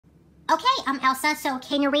Okay, Elsa, so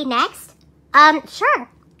can you read next? Sure.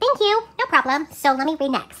 Thank you. No problem. So let me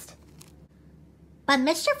read next. But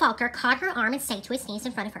Mr. Falker caught her arm and sank to his knees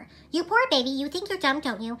in front of her. You poor baby, you think you're dumb,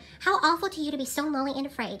 don't you? How awful to you to be so lonely and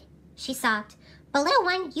afraid. She sobbed. But little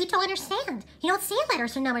one, you don't understand. You don't see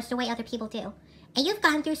letters or numbers the way other people do. And you've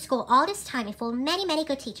gone through school all this time and full of many, many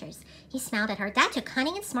good teachers. He smiled at her. That took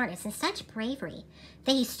cunning and smartness and such bravery.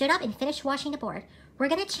 Then he stood up and finished washing the board. We're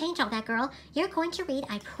going to change all that, girl. You're going to read.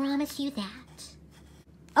 I promise you that.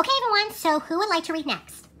 Okay, everyone. So who would like to read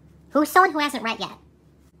next? Who's someone who hasn't read yet?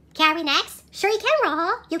 Can I read next? Sure you can,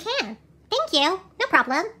 Rahul. You can. Thank you. No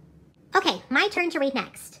problem. Okay, my turn to read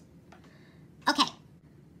next. Okay.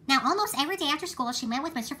 Now, almost every day after school, she met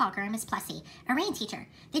with Mr. Falker and Miss Plessy, a reading teacher.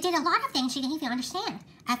 They did a lot of things she didn't even understand.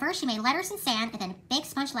 At first, she made letters in sand and then big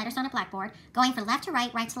sponge letters on a blackboard, going from left to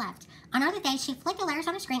right, right to left. On other days, she flicked the letters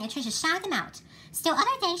on the screen and Tricia shouted them out. Still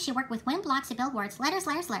other days, she worked with wind blocks to build words, letters,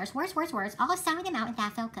 letters, letters, words, words, words, all sounding them out, and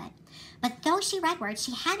that felt good. But though she read words,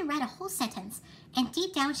 she hadn't read a whole sentence, and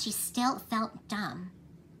deep down, she still felt dumb.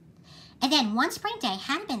 And then one spring day,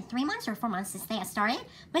 hadn't been 3 months or 4 months since they had started,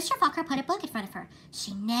 Mr. Falker put a book in front of her.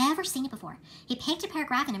 She'd never seen it before. He picked a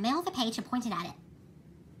paragraph in the middle of the page and pointed at it.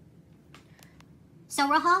 So,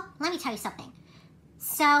 Rahul, let me tell you something.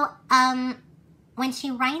 So, when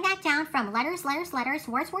she writing that down from letters, letters, letters,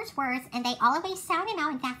 words, words, words, and they always sounded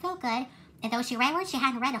out and that felt good, and though she read words, she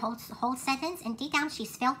hadn't read a whole sentence, and deep down, she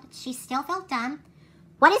still felt dumb.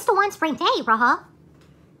 What is the one spring day, Rahul?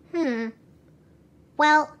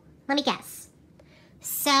 Well, let me guess.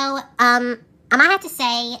 So, I might have to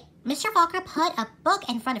say, Mr. Falker put a book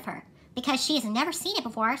in front of her because she has never seen it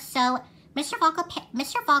before. So, Mr.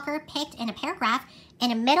 Falker picked in a paragraph in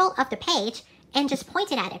the middle of the page and just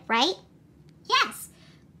pointed at it, right? Yes.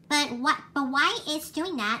 But why is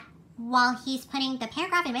doing that while he's putting the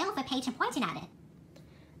paragraph in the middle of the page and pointing at it?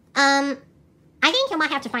 I think you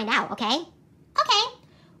might have to find out, okay? Okay.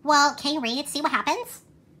 Well, can you read it, see what happens?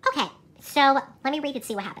 Okay. So, let me read it,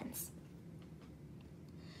 see what happens.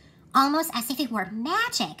 Almost as if it were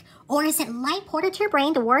magic, or as it light ported to your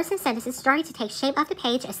brain, the words and sentences started to take shape off the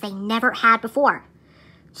page as they never had before.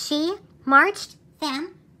 She marched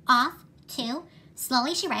them off to,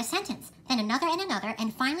 slowly she read a sentence, then another and another,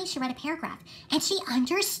 and finally she read a paragraph, and she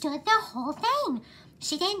understood the whole thing.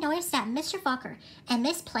 She didn't notice that Mr. Falker and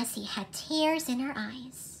Miss Plessy had tears in her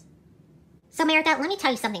eyes. So, Meredith, let me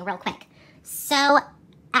tell you something real quick. So,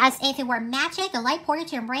 as if it were magic, the light ported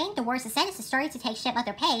to your brain, the words and sentences started to take shape on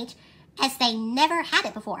their page as they never had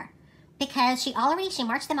it before. Because she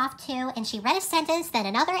marched them off too, and she read a sentence, then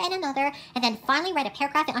another and another, and then finally read a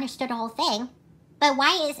paragraph and understood the whole thing. But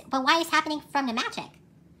why is happening from the magic?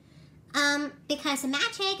 Because the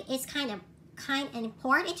magic is kind of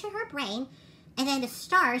poured into her brain, and then the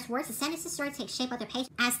stars, words and sentences started to take shape on their page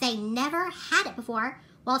as they never had it before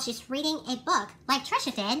while she's reading a book, like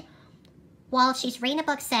Tricia did. While she's reading a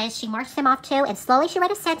book, says she marched them off too, and slowly she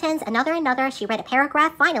read a sentence, another, she read a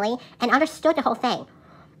paragraph finally, and understood the whole thing.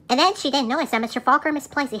 And then she didn't notice that Mr. Falker and Miss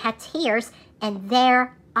Plessy had tears in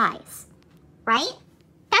their eyes. Right?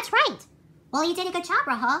 That's right. Well, you did a good job,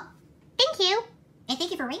 Rahul. Thank you. And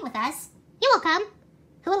thank you for reading with us. You're welcome.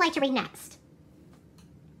 Who would like to read next?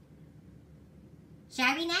 Should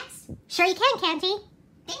I read next? Sure you can, Candy.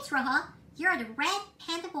 Thanks, Rahul. You're the red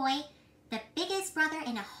panda boy, the biggest brother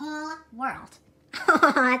in the whole world.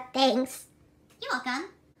 Aw, thanks. You're welcome.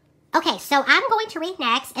 Okay, so I'm going to read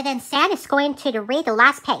next, and then Sam is going to read the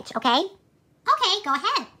last page, okay? Okay, go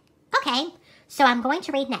ahead. Okay, so I'm going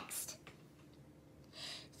to read next.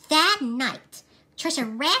 That night, Tricia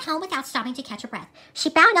ran home without stopping to catch her breath. She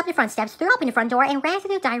bounded up the front steps, threw open the front door, and ran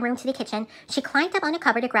through the dining room to the kitchen. She climbed up on a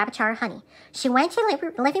cupboard to grab a jar of honey. She went to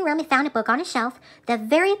the living room and found a book on a shelf, the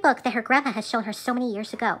very book that her grandpa had shown her so many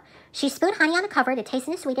years ago. She spooned honey on the cupboard, it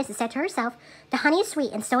tasted the sweetest, and said to herself, "The honey is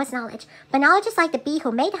sweet, and so is knowledge. But knowledge is like the bee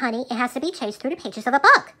who made the honey, it has to be chased through the pages of a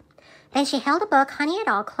book." Then she held the book, honey and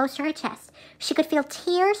all, close to her chest. She could feel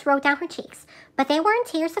tears roll down her cheeks, but they weren't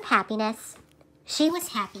tears of happiness. She was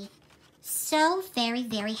happy. So very,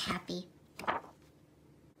 very happy.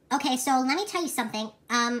 Okay, so let me tell you something.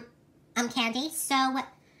 Candy. So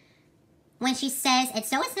when she says, "and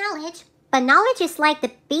so is knowledge," but knowledge is like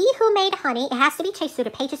the bee who made honey. It has to be chased through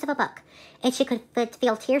the pages of a book. And she could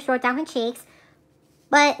feel tears roll down her cheeks.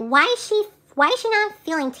 But why is she not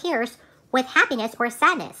feeling tears with happiness or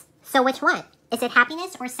sadness? So which one? Is it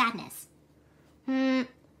happiness or sadness?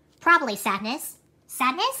 Probably sadness.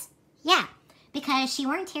 Sadness? Yeah. Because she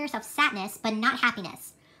weren't tears of sadness, but not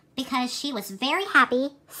happiness. Because she was very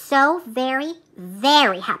happy, so very,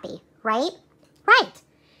 very happy, right? Right.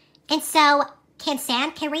 And so, can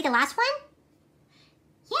Sam read the last one?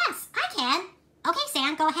 Yes, I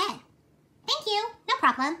go ahead. Thank you. No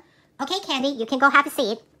problem. Okay, Candy, you can go have a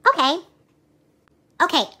seat. Okay.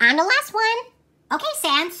 Okay, I'm the last one. Okay,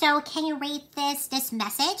 Sam, so can you read this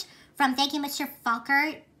message from Thank You, Mr.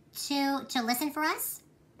 Falker to listen for us?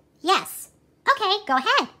 Yes. Okay, go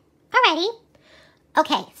ahead. Alrighty.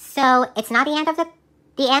 Okay, so it's not the end of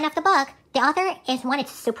the book. The author is wanting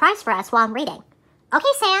to surprise for us while I'm reading.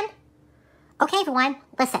 Okay, Sam. Okay, everyone,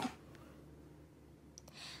 listen.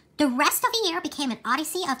 The rest of the year became an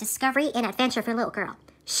odyssey of discovery and adventure for little girl.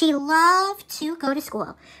 She loved to go to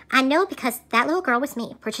school. I know because that little girl was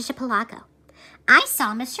me, Patricia Palago. I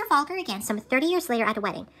saw Mr. Falker again some 30 years later at a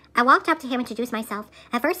wedding. I walked up to him and introduced myself.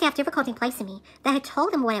 At first, he had difficulty placing me. Then I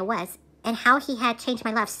told him what I was and how he had changed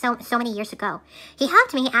my life so many years ago. He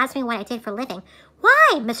hugged me. He asked me what I did for a living.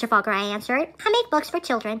 Why, Mr. Falker, I answered. I make books for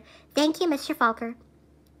children. Thank you, Mr. Falker.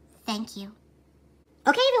 Thank you.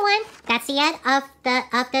 Okay, everyone, that's the end of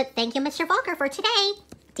the Thank You, Mr. Falker for today.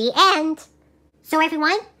 The end. So,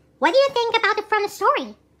 everyone, what do you think about it from the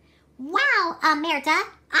story? Wow, Merida,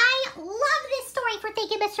 I love this story for Thank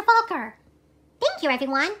You, Mr. Falker. Thank you,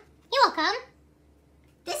 everyone. You're welcome.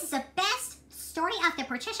 This is the best story of the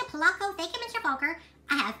Patricia Palaco Thank You, Mr. Falker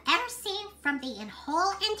I have ever seen from the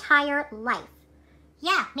whole entire life.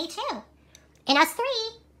 Yeah, me too. And us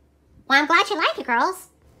three. Well, I'm glad you like it, girls.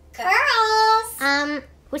 Girls!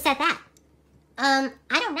 Who said that? I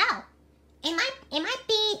don't know. It might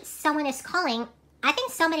be someone is calling. I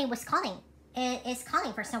think somebody was calling. Is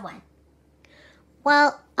calling for someone.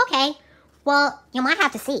 Well, okay. Well, you might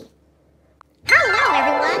have to see. Hello,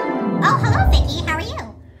 everyone. Oh, hello, Vicky. How are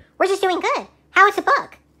you? We're just doing good. How was the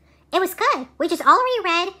book? It was good. We just already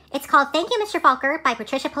read. It's called Thank You, Mr. Falker by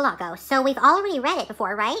Patricia Palago. So we've already read it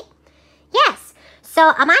before, right? Yes.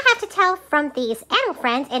 So I might have to tell from these animal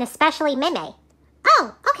friends and especially Meme.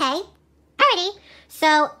 Oh, okay. Alrighty.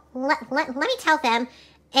 So let me tell them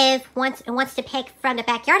if wants to pick from the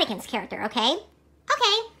Backyardigans character, okay?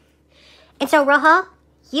 Okay. And so, Rojo,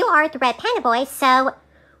 you are the Red Panda Boy, so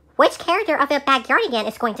which character of the Backyardigan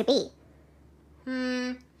is going to be?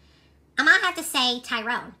 I might have to say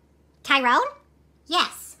Tyrone. Tyrone?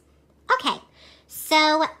 Yes. Okay.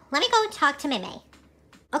 So, let me go talk to Meme.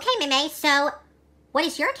 Okay, Meme, so what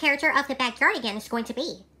is your character of the Backyardigan is going to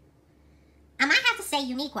be? I might have to say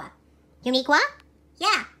Uniqua. Uniqua?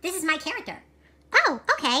 Yeah, this is my character. Oh,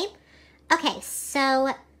 okay. Okay, so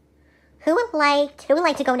who would like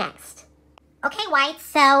to go next? Okay, White.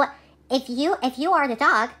 So if you are the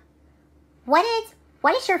dog, what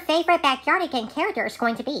is your favorite Backyardigan character is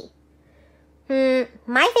going to be?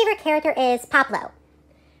 My favorite character is Pablo.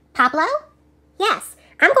 Pablo? Yes,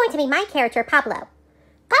 I'm going to be my character, Pablo.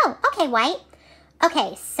 Oh, okay, White.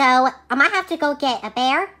 Okay, so I might have to go get a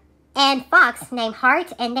bear and fox named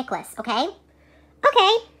Hart and Nicholas, okay?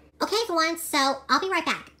 Okay. Okay, everyone, so I'll be right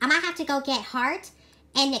back. I might have to go get Hart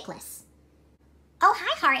and Nicholas. Oh,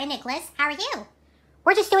 hi, Hart and Nicholas. How are you?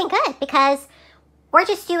 We're just doing good because we're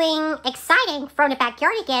just doing exciting from the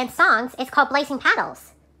Backyardigan songs. It's called Blazing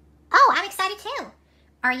Paddles. Oh, I'm excited too.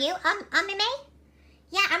 Are you, Meme?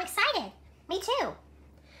 Yeah, I'm excited. Me too.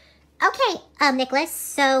 Okay, Nicholas,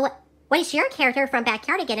 so what is your character from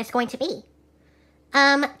Backyardigan is going to be?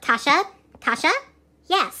 Tasha? Tasha?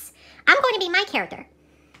 Yes, I'm going to be my character.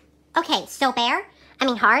 Okay, so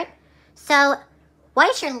Hart. So, what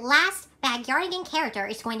is your last Backyardigan character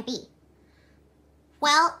is going to be?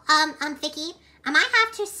 Well, Vicky, I might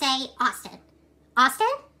have to say Austin. Austin?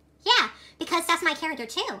 Yeah, because that's my character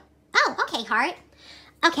too. Oh, okay, Hart.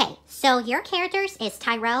 Okay, so your characters is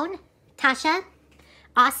Tyrone, Tasha,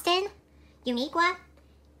 Austin, Uniqua,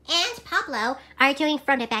 and Pablo are doing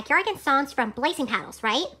from the Backyardigan songs from Blazing Paddles,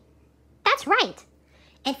 right? That's right.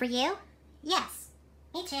 And for you? Yes,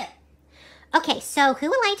 me too. Okay, so who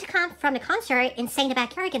would like to come from the concert and sing the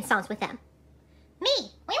Backyardigan songs with them? Me.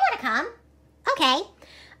 We want to come. Okay.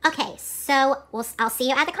 Okay, so I'll see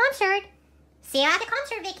you at the concert. See you at the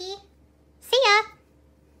concert, Vicky. See ya.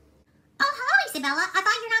 Oh, hello, Isabella. I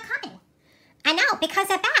thought you're not coming. I know, because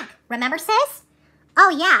I'm back. Remember, sis? Oh,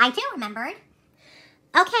 yeah, I do remember.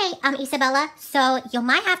 Okay, Isabella, so you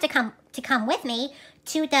might have to come with me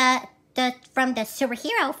to the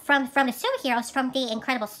superheroes from the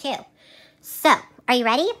Incredibles 2. So, are you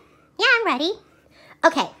ready? Yeah, I'm ready.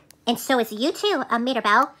 Okay, and so is you too,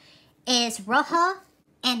 Mirabelle, is Rojo,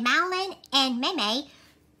 and Madeline, and Meme.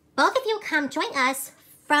 Both of you come join us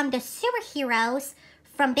from the superheroes,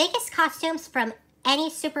 from biggest costumes from any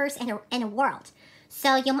supers in the world.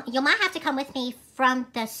 So you might have to come with me from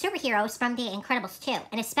the superheroes from the Incredibles 2,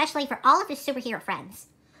 and especially for all of the superhero friends.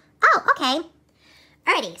 Oh, okay.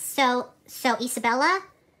 Alrighty, so Isabella,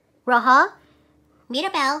 Rojo,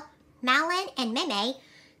 Mirabelle, Madeline, and Meme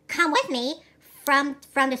come with me from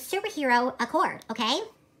the superhero accord, okay?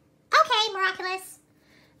 Okay, Miraculous.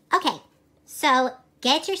 Okay, so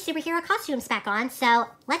get your superhero costumes back on, so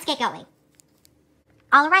let's get going.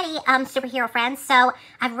 Alrighty, superhero friends, so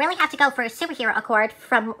I really have to go for a superhero accord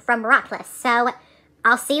from Miraculous, so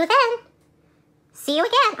I'll see you then. See you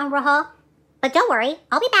again, Rojo. But don't worry,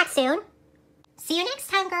 I'll be back soon. See you next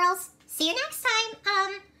time, girls. See you next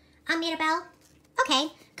time, Mirabelle.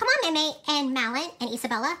 Okay, come on, Meme and Malin and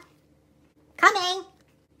Isabella. Coming.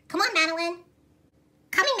 Come on, Madeline.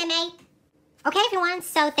 Coming, Meme. Okay, everyone,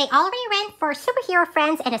 so they already ran for superhero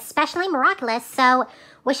friends and especially Miraculous, so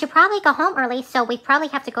we should probably go home early, so we probably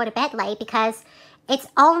have to go to bed late because it's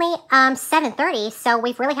only 7:30, so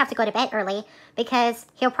we really have to go to bed early because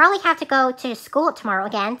he'll probably have to go to school tomorrow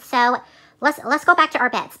again, so let's go back to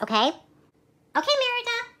our beds, okay? Okay,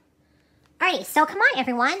 Merida. Alrighty, so come on,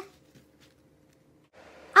 everyone.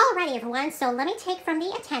 Alrighty, everyone, so let me take from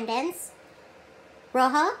the attendance.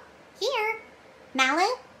 Rojo, here.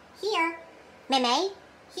 Malin, here. Meme,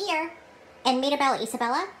 here. And Mirabelle,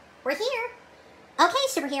 Isabella, we're here. Okay,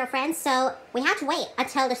 superhero friends, so we have to wait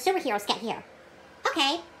until the superheroes get here.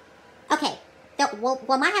 Okay. Okay,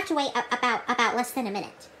 we might have to wait about less than a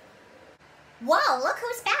minute. Whoa, look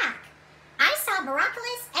who's back. I saw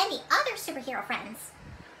Miraculous and the other superhero friends.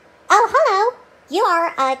 Oh, hello. You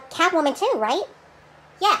are a Catwoman too, right?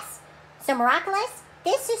 Yes. So Miraculous,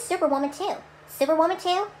 this is Superwoman 2. Superwoman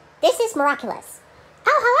 2, this is Miraculous.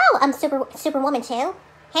 Oh, hello, Superwoman 2.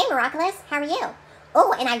 Hey, Miraculous, how are you?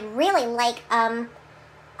 Oh, and I really like, a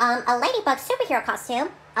Ladybug superhero costume.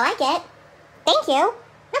 I like it. Thank you.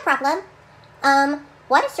 No problem.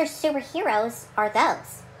 What is your superheroes are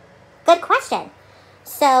those? Good question.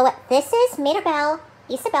 So, this is Mirabelle,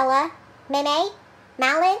 Isabella, Meme,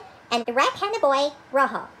 Malin, and the red-handed boy,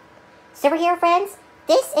 Rojo. Superhero friends,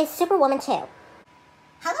 this is Superwoman 2.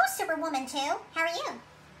 Hello, Superwoman 2. How are you?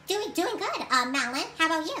 Doing good, Malin. How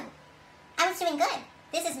about you? I was doing good.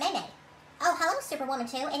 This is Meme. Oh, hello, Superwoman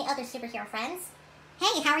 2. Any other superhero friends?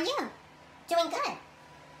 Hey, how are you? Doing good.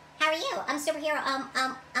 How are you? Superhero,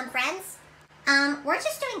 friends? We're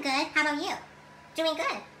just doing good. How about you? Doing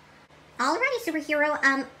good. Alrighty,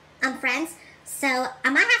 superhero, friends. So, I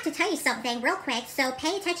might have to tell you something real quick, so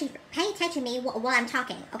pay attention to me while I'm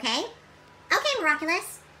talking, okay? Okay,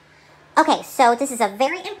 Miraculous. Okay, so this is a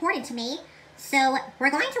very important to me. So,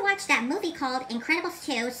 we're going to watch that movie called Incredibles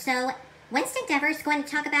 2, so Winston Dever is going to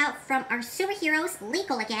talk about from our superheroes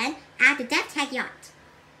legal again at the Dev Tag Yacht.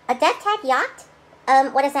 A Dev Tag Yacht?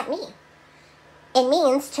 What does that mean? It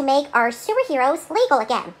means to make our superheroes legal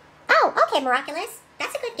again. Oh, okay, Miraculous.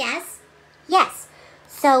 That's a good guess. Yes.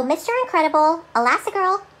 So, Mr. Incredible,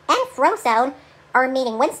 Elastigirl, and Frozone are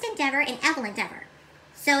meeting Winston Dever and Evelyn Dever.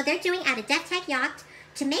 So, they're doing at a Dev Tag Yacht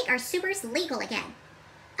to make our supers legal again.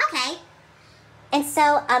 Okay. And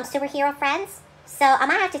so, superhero friends, so I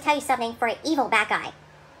might have to tell you something for an evil bad guy.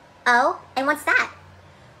 Oh, and what's that?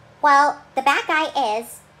 Well, the bad guy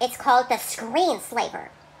it's called the Screen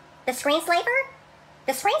Slaver. The Screen Slaver?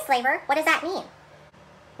 The Screen Slaver, what does that mean?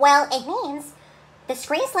 Well, it means the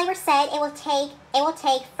Screen Slaver said it will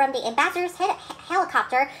take from the ambassador's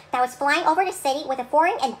helicopter that was flying over the city with a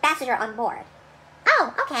foreign ambassador on board.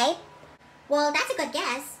 Oh, okay. Well, that's a good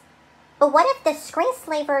guess. But what if the Screen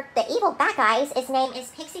Slaver, the evil bad guys, his name is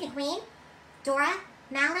Pixie the Queen, Dora,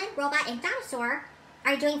 Malin, Robot, and Dinosaur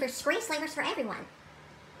are doing for Screen Slavers for everyone?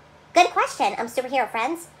 Good question, superhero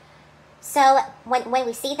friends. So, when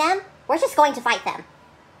we see them, we're just going to fight them.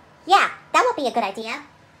 Yeah, that would be a good idea.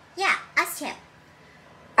 Yeah, us too.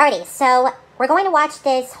 Alrighty, so we're going to watch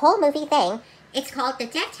this whole movie thing. It's called The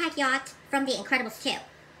Dev Tag Yacht from The Incredibles 2.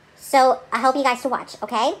 So, I hope you guys to watch,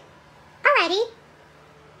 okay? Alrighty.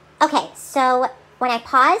 Okay, so when I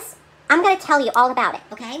pause, I'm going to tell you all about it,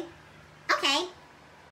 okay? Okay.